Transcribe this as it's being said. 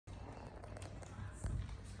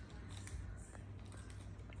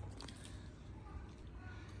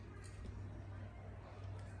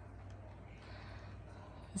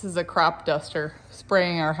This is a crop duster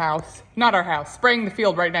spraying our house. Not our house, spraying the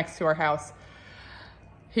field right next to our house.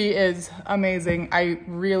 He is amazing. I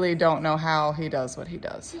really don't know how he does what he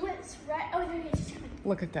does. He went right. Oh, there he is.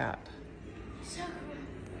 Look at that. So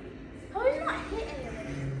cool. How is he not hit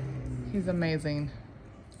anything? He's amazing.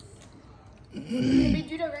 Can we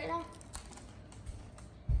do that right now?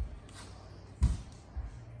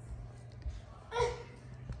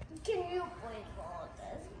 Can you please follow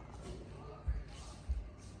this?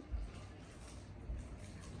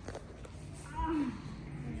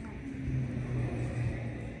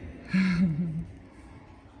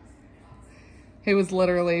 He was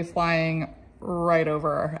literally flying right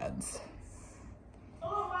over our heads.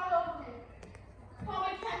 Oh, right over me.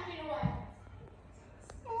 Probably 10 feet away.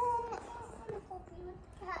 I want to help you with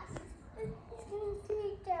the cat. He's getting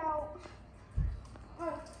freaked out.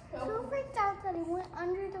 So freaked out that he went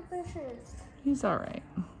under the bushes. He's all right.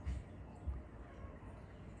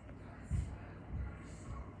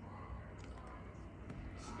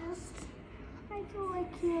 I feel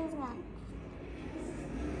like he is one.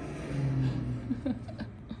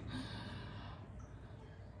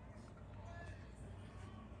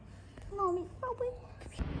 Mommy, probably.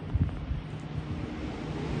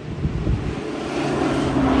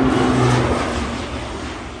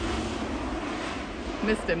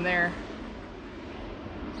 Missed him there.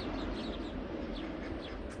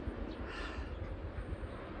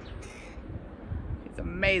 He's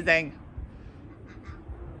amazing.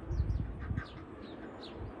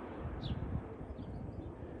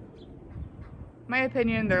 In my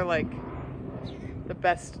opinion, they're like the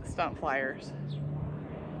best stunt flyers.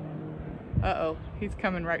 Uh-oh, he's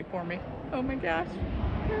coming right for me. Oh my gosh.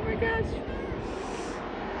 Oh my gosh.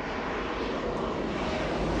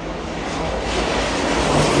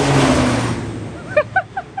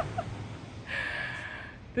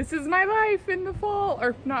 This is my life in the fall,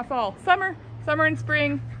 or not fall, summer and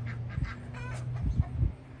spring.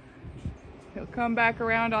 He'll come back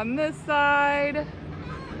around on this side.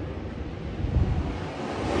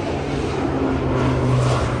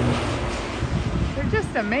 They're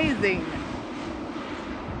just amazing.